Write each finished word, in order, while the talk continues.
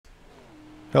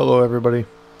Hello everybody,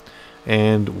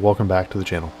 and welcome back to the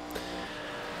channel.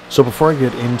 So before I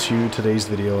get into today's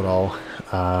video at all,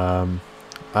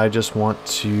 I just want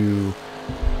to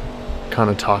kind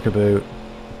of talk about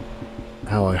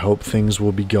how I hope things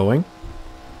will be going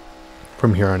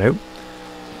from here on out.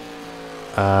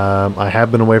 I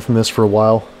have been away from this for a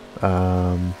while,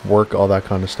 work, all that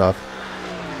kind of stuff,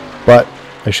 but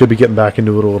I should be getting back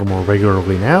into it a little more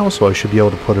regularly now, so I should be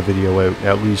able to put a video out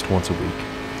at least once a week.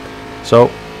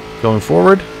 So, going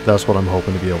forward, that's what I'm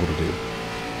hoping to be able to do.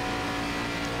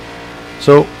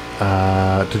 So,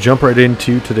 to jump right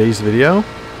into today's video,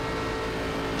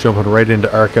 jumping right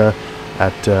into ARCA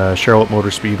at Charlotte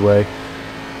Motor Speedway,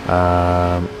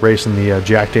 racing the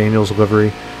Jack Daniels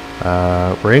livery.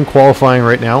 We're in qualifying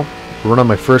right now. We're on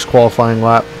my first qualifying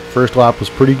lap. First lap was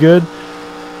pretty good,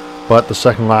 but the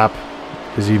second lap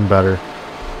is even better.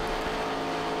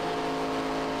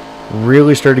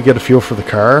 Really started to get a feel for the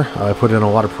car. I put in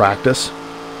a lot of practice.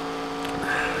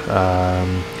 I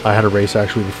had a race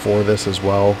actually before this as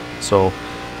well, so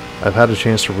I've had a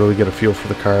chance to really get a feel for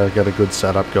the car, get a good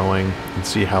setup going, and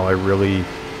see how I really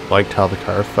liked how the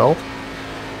car felt.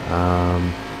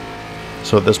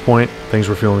 So at this point, things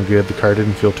were feeling good. The car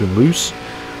didn't feel too loose.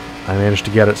 I managed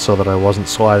to get it so that I wasn't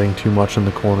sliding too much in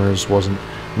the corners, wasn't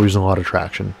losing a lot of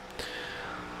traction.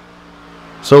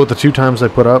 So with the two times I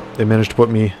put up, they managed to put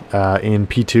me in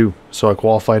P2. So I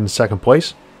qualified in second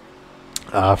place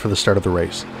for the start of the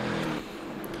race.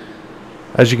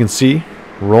 As you can see,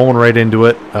 rolling right into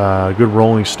it. Good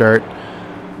rolling start.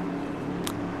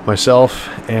 Myself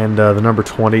and the number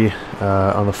 20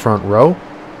 on the front row.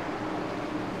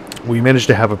 We managed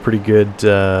to have a pretty good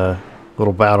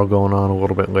little battle going on a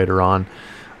little bit later on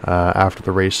after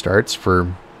the race starts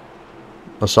for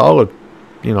a solid,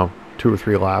 2 or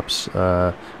 3 laps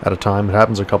at a time. It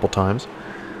happens a couple times.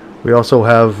 We also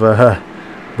have the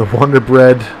Wonder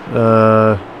Bread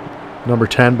number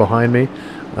 10 behind me,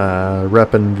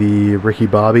 repping the Ricky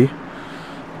Bobby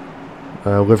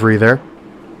livery there.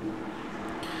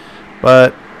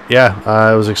 But yeah,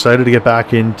 I was excited to get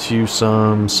back into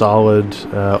some solid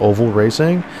oval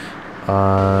racing.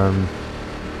 I've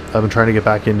been trying to get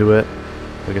back into it.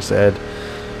 Like I said,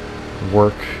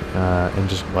 work and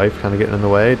just life kind of getting in the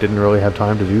way. Didn't really have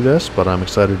time to do this, but I'm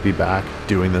excited to be back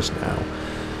doing this now.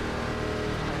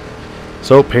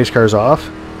 So pace car's off,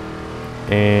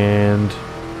 and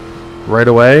right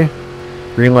away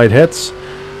green light hits,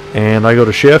 and I go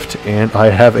to shift, and I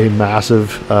have a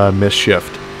massive miss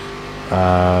shift.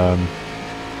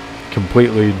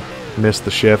 Completely missed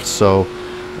the shift. So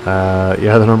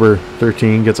yeah, the number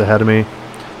 13 gets ahead of me,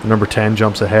 the number 10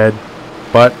 jumps ahead,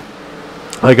 but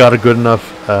I got a good enough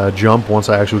jump once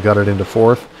I actually got it into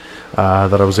fourth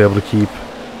that I was able to keep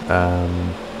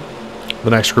the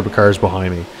next group of cars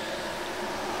behind me.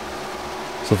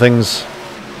 So things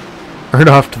aren't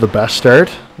off to the best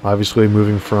start. Obviously,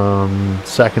 moving from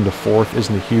second to fourth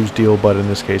isn't a huge deal, but in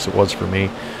this case it was for me.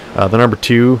 The number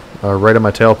 2 right on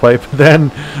my tailpipe.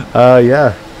 Then,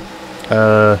 yeah,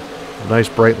 nice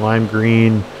bright lime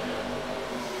green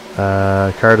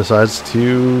car decides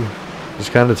to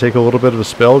just kind of take a little bit of a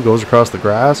spill, goes across the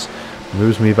grass,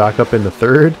 moves me back up into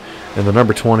third, and the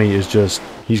number 20 is just,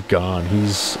 he's gone.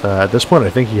 He's, at this point, I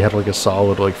think he had like a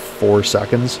solid 4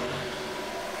 seconds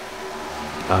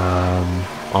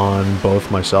on both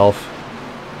myself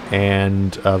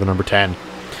and the number 10.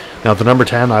 Now, the number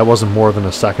 10, I wasn't more than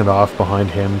a second off behind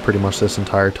him pretty much this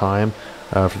entire time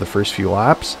for the first few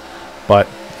laps, but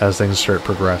as things start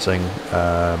progressing,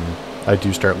 I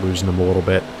do start losing him a little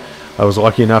bit. I was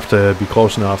lucky enough to be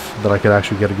close enough that I could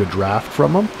actually get a good draft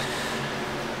from him.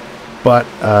 But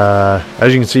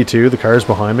as you can see too, the cars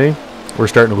behind me, we're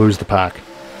starting to lose the pack,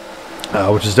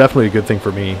 which is definitely a good thing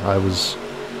for me. I was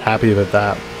happy about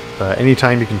that.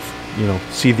 Anytime you can,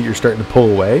 see that you're starting to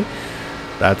pull away,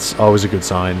 that's always a good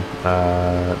sign.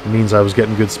 It means I was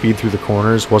getting good speed through the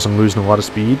corners, wasn't losing a lot of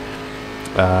speed.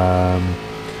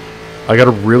 I got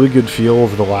a really good feel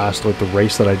over the last, the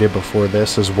race that I did before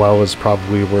this, as well as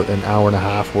probably an hour and a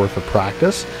half worth of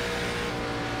practice.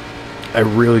 I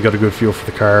really got a good feel for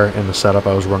the car and the setup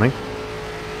I was running.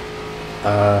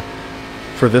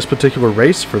 For this particular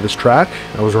race, for this track,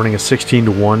 I was running a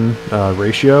 16:1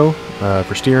 ratio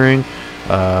for steering,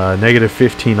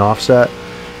 -15 offset,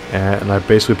 and I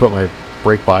basically put my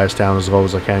brake bias down as low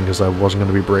as I can because I wasn't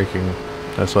going to be braking.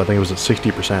 So I think it was at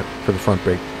 60% for the front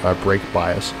brake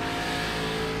bias.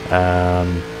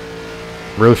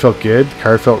 Really felt good. The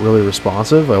car felt really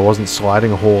responsive. I wasn't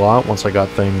sliding a whole lot once I got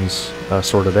things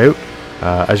sorted out.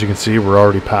 As you can see, we're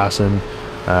already passing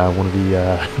one of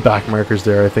the back markers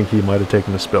there. I think he might have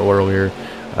taken a spill earlier.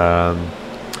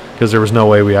 because there was no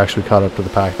way we actually caught up to the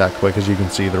pack that quick. As you can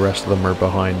see, the rest of them are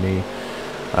behind me.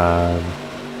 But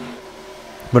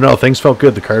no, things felt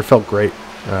good. The car felt great.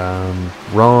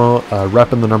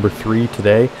 Repping the number 3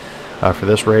 today for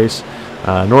this race.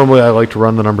 Normally I like to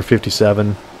run the number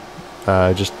 57,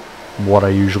 just what I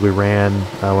usually ran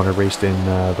when I raced in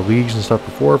the leagues and stuff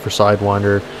before for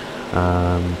Sidewinder.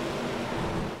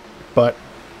 But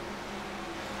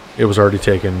it was already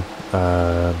taken,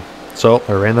 so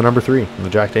I ran the number 3 in the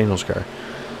Jack Daniels car.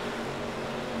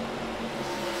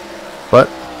 But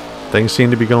things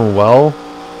seem to be going well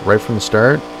right from the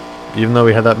start. Even though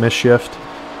we had that missed shift,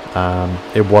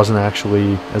 it wasn't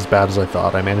actually as bad as I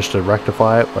thought. I managed to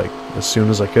rectify it like as soon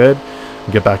as I could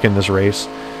and get back in this race.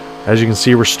 As you can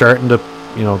see, we're starting to,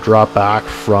 drop back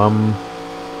from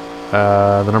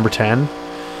the number 10.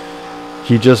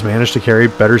 He just managed to carry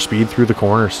better speed through the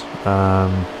corners.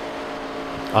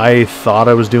 I thought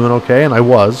I was doing okay, and I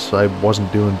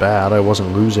wasn't doing bad. I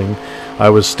wasn't losing. I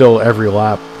was still every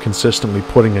lap consistently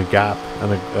putting a gap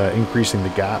and increasing the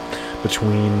gap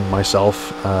between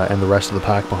myself and the rest of the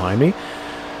pack behind me.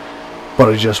 But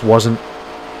I just wasn't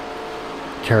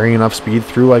carrying enough speed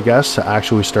through, I guess, to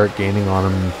actually start gaining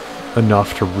on him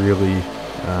enough to really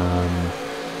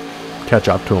catch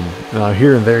up to him. Now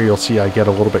here and there you'll see I get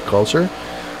a little bit closer.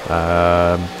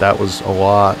 That was a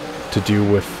lot to do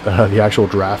with the actual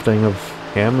drafting of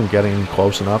him and getting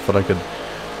close enough that I could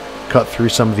cut through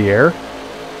some of the air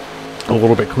a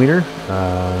little bit cleaner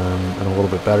and a little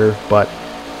bit better, but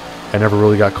I never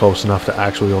really got close enough to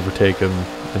actually overtake him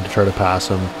and to try to pass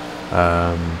him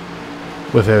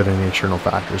without any external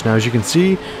factors. Now, as you can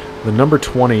see, the number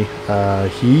 20,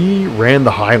 he ran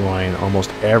the high line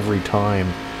almost every time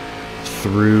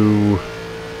through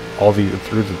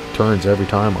the turns every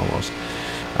time almost,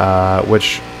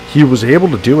 which he was able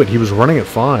to do it. He was running it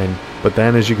fine, but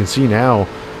then as you can see now,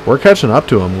 we're catching up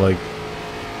to him. Like,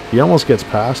 he almost gets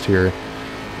passed here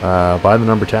by the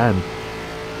number 10,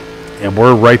 and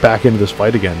we're right back into this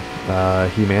fight again.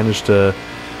 He managed to,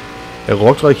 it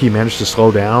looked like he managed to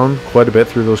slow down quite a bit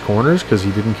through those corners because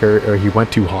he didn't carry, or he went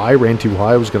too high, ran too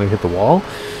high, was going to hit the wall,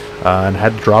 and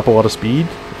had to drop a lot of speed,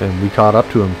 and we caught up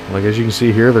to him. Like, as you can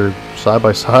see here, they're side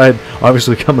by side,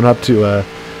 obviously coming up to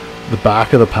the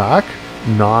back of the pack.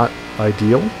 Not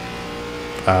ideal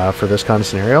for this kind of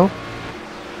scenario,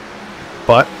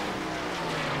 but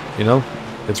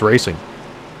it's racing.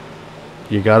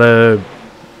 You gotta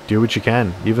do what you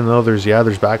can, even though there's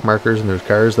back markers and there's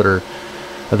cars that are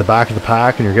at the back of the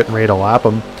pack and you're getting ready to lap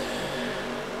them.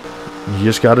 You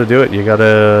just gotta do it. You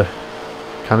gotta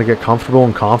kind of get comfortable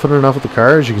and confident enough with the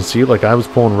car. As you can see, like, I was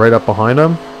pulling right up behind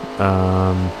him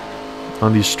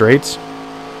on these straights.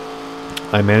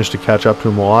 I managed to catch up to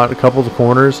him a couple of the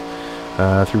corners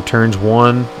through turns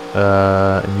 1,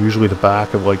 and usually the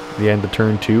back of like the end of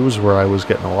turn 2 is where I was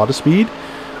getting a lot of speed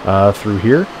through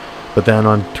here. But then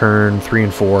on turn 3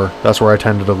 and 4, that's where I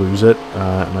tended to lose it,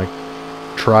 and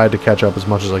I tried to catch up as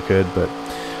much as I could, but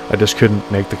I just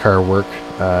couldn't make the car work,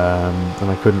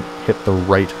 and I couldn't hit the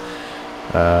right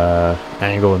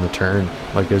angle in the turn.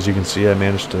 Like, as you can see, I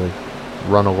managed to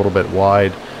run a little bit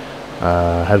wide,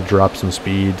 had to drop some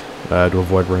speed to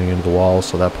avoid running into the wall,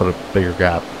 so that put a bigger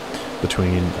gap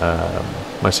between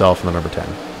myself and the number 10.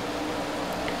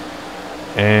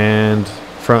 And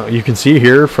you can see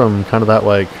here from kind of that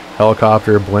like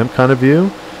helicopter blimp kind of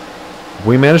view,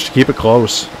 we managed to keep it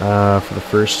close for the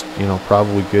first,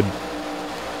 probably good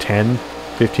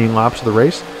 10-15 laps of the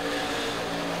race.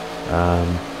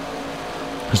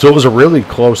 So it was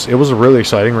a really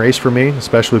exciting race for me,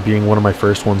 especially being one of my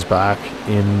first ones back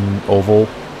in oval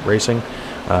racing.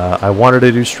 I wanted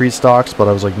to do street stocks, but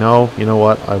I was like, no, you know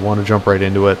what? I want to jump right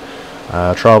into it.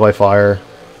 Trial by fire,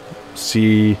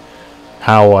 see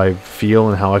how I feel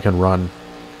and how I can run.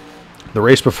 The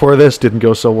race before this didn't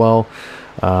go so well.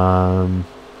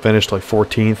 Finished like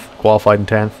 14th, qualified in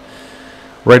 10th.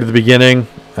 Right at the beginning,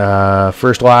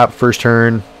 first lap, first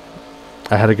turn,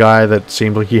 I had a guy that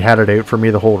seemed like he had it out for me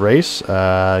the whole race.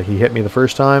 He hit me the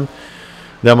first time.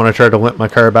 Then when I tried to limp my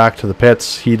car back to the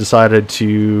pits, he decided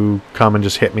to come and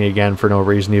just hit me again for no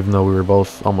reason, even though we were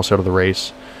both almost out of the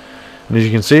race. And as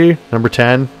you can see, number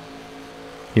 10,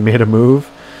 he made a move.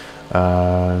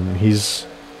 He's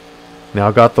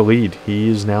now got the lead. He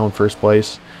is now in first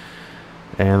place.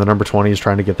 And the number 20 is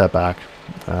trying to get that back.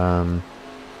 And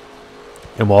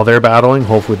while they're battling,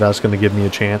 hopefully that's going to give me a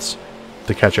chance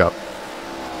to catch up.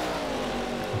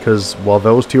 Because while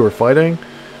those two are fighting,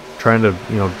 trying to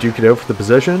duke it out for the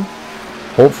position,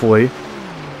 hopefully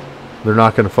they're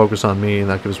not going to focus on me, and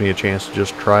that gives me a chance to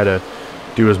just try to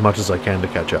do as much as I can to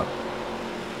catch up.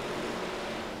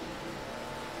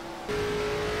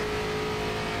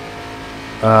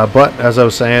 But as I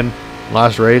was saying,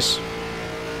 last race,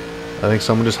 I think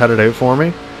someone just had it out for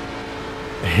me.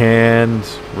 And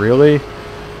really,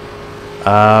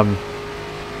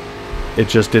 it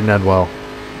just didn't end well.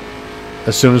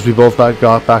 As soon as we both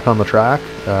got back on the track,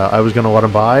 I was going to let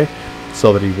him by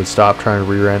so that he would stop trying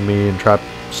to rear-end me and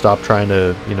stop trying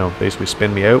to, you know, basically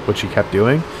spin me out, which he kept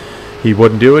doing. He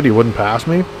wouldn't do it. He wouldn't pass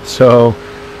me. So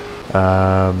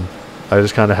I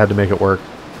just kind of had to make it work.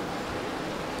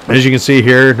 As you can see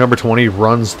here, number 20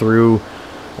 runs through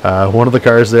one of the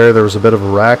cars there. There was a bit of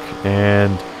a wreck,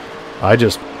 and I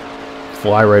just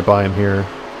fly right by him here.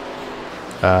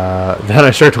 Then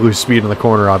I start to lose speed in the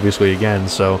corner, obviously, again.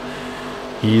 So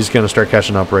he's going to start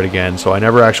catching up right again. So I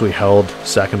never actually held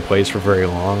second place for very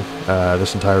long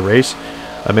this entire race.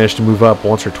 I managed to move up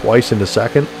once or twice into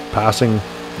second, passing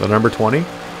the number 20.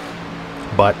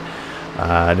 But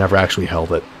I never actually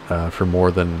held it for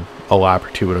more than a lap or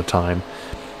two at a time.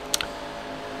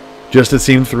 Just it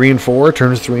seemed 3 and 4,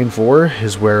 turns 3 and 4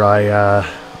 is where I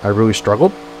really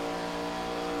struggled.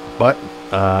 But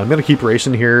I'm gonna keep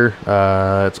racing here.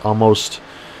 It's almost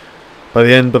by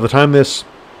the time this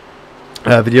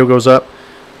video goes up,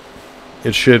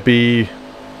 it should be,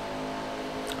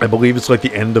 I believe it's like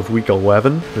the end of week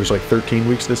 11. There's like 13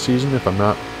 weeks this season, if I'm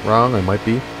not wrong. I might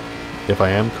be. If I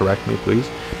am, correct me, please.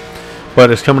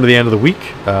 But it's coming to the end of the week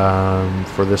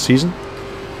for this season.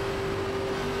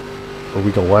 Or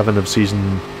week 11 of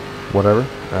season whatever.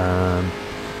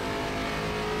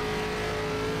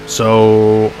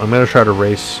 So I'm going to try to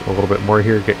race a little bit more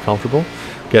here, get comfortable,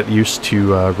 get used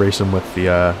to racing with the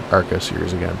ARCA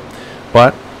series again.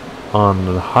 But on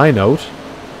the high note,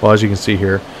 well, as you can see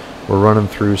here, we're running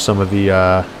through some of the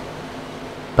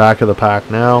back of the pack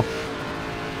now.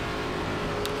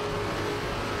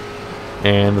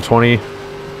 And the 20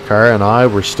 car and I,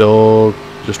 we're still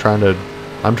just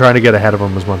I'm trying to get ahead of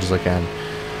him as much as I can.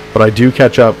 But I do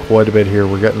catch up quite a bit here.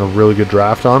 We're getting a really good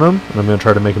draft on him. And I'm going to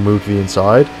try to make a move to the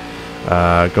inside,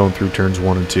 going through turns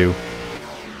 1 and 2.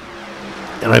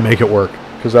 And I make it work,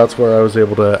 because that's where I was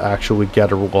able to actually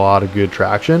get a lot of good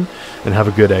traction and have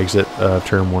a good exit of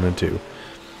turn 1 and 2.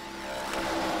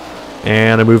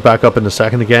 And I move back up into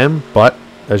second again. But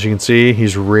as you can see,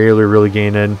 he's really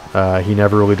gaining. He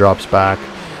never really drops back.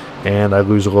 And I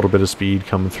lose a little bit of speed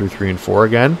coming through 3 and 4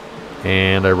 again.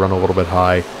 And I run a little bit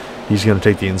high. He's going to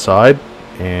take the inside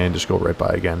and just go right by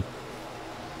again.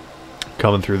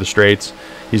 Coming through the straights,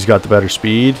 he's got the better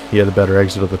speed. He had a better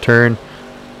exit of the turn,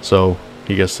 so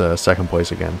he gets second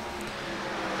place again.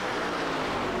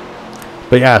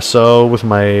 But yeah, so with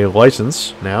my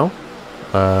license now,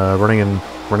 running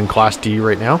Class D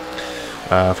right now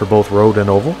for both road and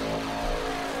oval.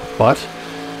 But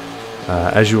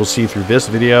as you will see through this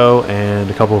video and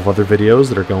a couple of other videos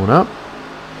that are going up,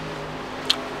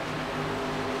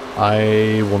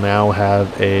 I will now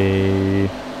have a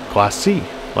Class C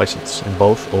license in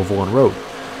both oval and road,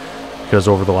 because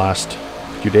over the last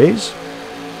few days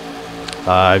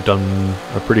I've done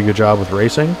a pretty good job with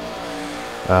racing.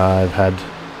 I've had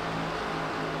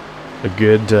a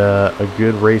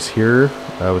good race here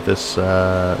with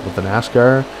the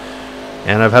NASCAR,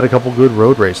 and I've had a couple good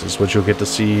road races, which you'll get to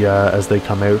see as they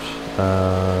come out,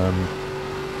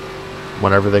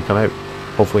 whenever they come out,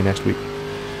 hopefully next week.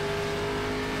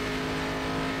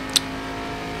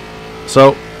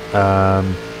 So,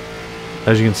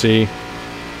 as you can see,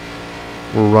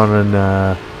 we're running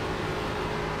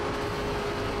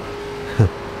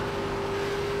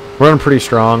running pretty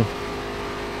strong.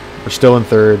 We're still in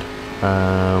third.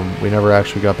 We never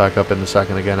actually got back up into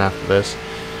second again after this.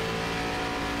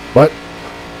 But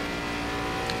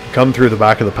coming through the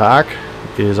back of the pack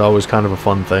is always kind of a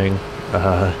fun thing.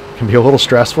 Can be a little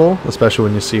stressful, especially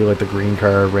when you see like the green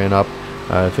car ran up.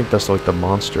 I think that's like the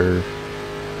Monster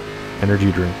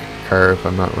energy drink car, if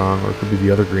I'm not wrong, or it could be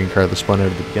the other green car that spun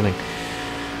out at the beginning.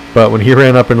 But when he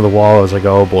ran up into the wall, I was like,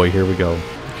 oh boy, here we go,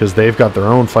 because they've got their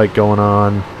own fight going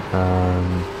on,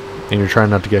 and you're trying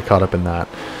not to get caught up in that.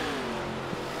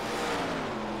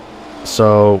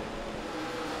 So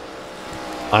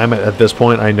at this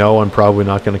point, I know I'm probably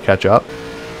not going to catch up.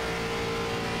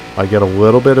 I get a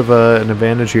little bit of an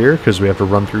advantage here because we have to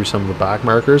run through some of the back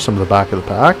markers, some of the back of the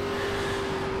pack.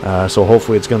 So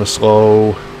hopefully it's going to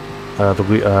slow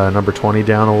the number 20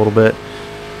 down a little bit,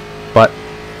 but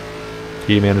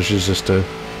he manages just to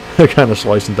kind of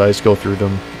slice and dice, go through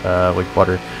them like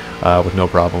butter with no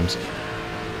problems.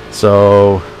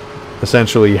 So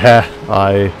essentially,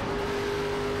 I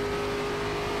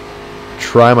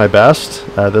try my best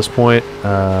at this point.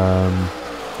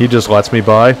 He just lets me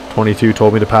by. 22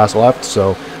 told me to pass left,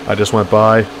 so I just went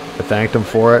by. I thanked him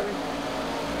for it.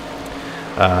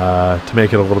 to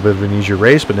make it a little bit of an easier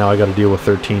race, but now I got to deal with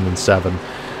 13 and 7.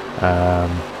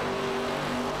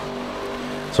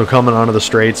 So coming onto the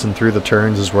straights and through the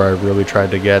turns is where I really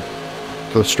tried to get.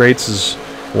 The straights is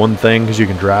one thing because you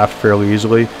can draft fairly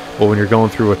easily, but when you're going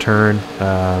through a turn,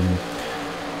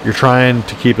 you're trying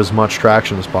to keep as much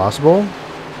traction as possible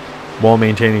while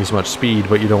maintaining as much speed,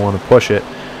 but you don't want to push it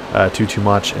too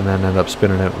much and then end up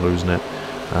spinning it and losing it.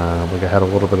 Like I had a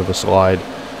little bit of a slide,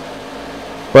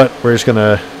 but we're just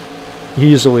gonna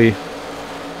easily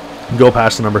go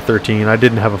past the number 13. I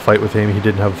didn't have a fight with him, he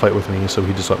didn't have a fight with me, so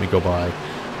he just let me go by.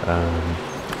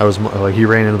 I was like, he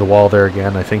ran into the wall there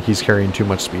again. I think he's carrying too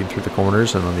much speed through the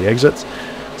corners and on the exits,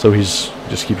 so he's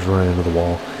just keeps running into the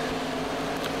wall.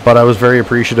 But I was very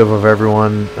appreciative of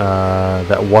everyone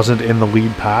that wasn't in the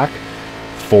lead pack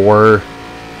for,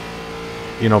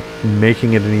 you know,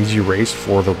 making it an easy race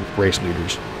for the race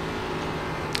leaders,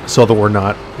 so that we're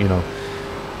not, you know,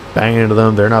 banging into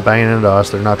them. They're not banging into us.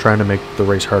 They're not trying to make the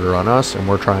race harder on us, and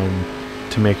we're trying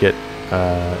to make it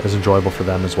as enjoyable for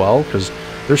them as well, because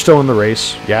they're still in the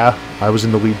race. Yeah, I was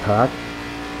in the lead pack,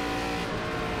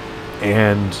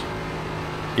 and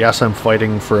yes, I'm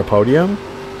fighting for a podium.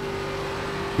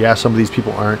 Yeah, some of these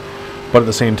people aren't, but at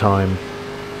the same time,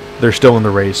 they're still in the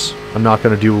race. I'm not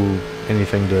going to do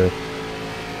anything to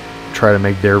try to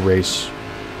make their race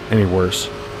any worse.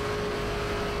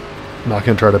 I'm not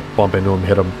going to try to bump into them,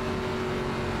 hit them,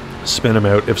 spin them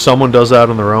out. If someone does that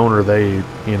on their own, or they,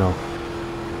 you know,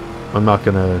 I'm not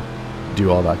going to do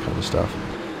all that kind of stuff.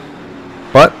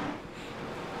 But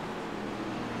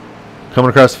coming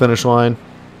across the finish line,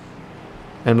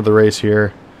 end of the race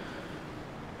here,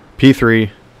 P3,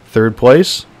 third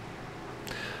place.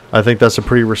 I think that's a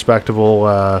pretty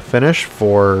respectable finish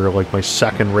for like my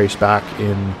second race back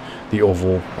in the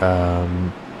oval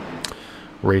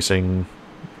racing,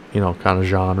 you know, kind of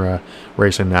genre,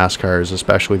 racing NASCARs,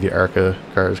 especially the ARCA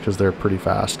cars, because they're pretty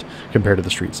fast compared to the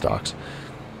street stocks.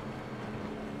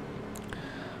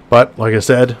 But like I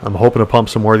said, I'm hoping to pump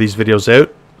some more of these videos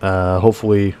out,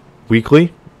 hopefully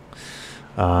weekly.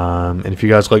 And if you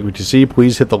guys like what you see,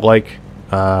 please hit the like,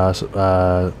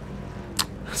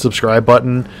 subscribe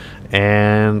button,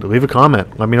 and leave a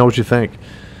comment. Let me know what you think,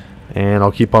 and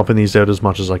I'll keep pumping these out as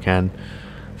much as I can.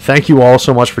 Thank you all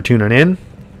so much for tuning in.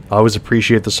 I always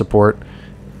appreciate the support,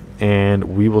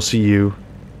 and we will see you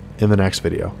in the next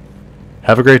video.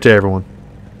 Have a great day, everyone.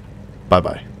 Bye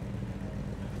bye.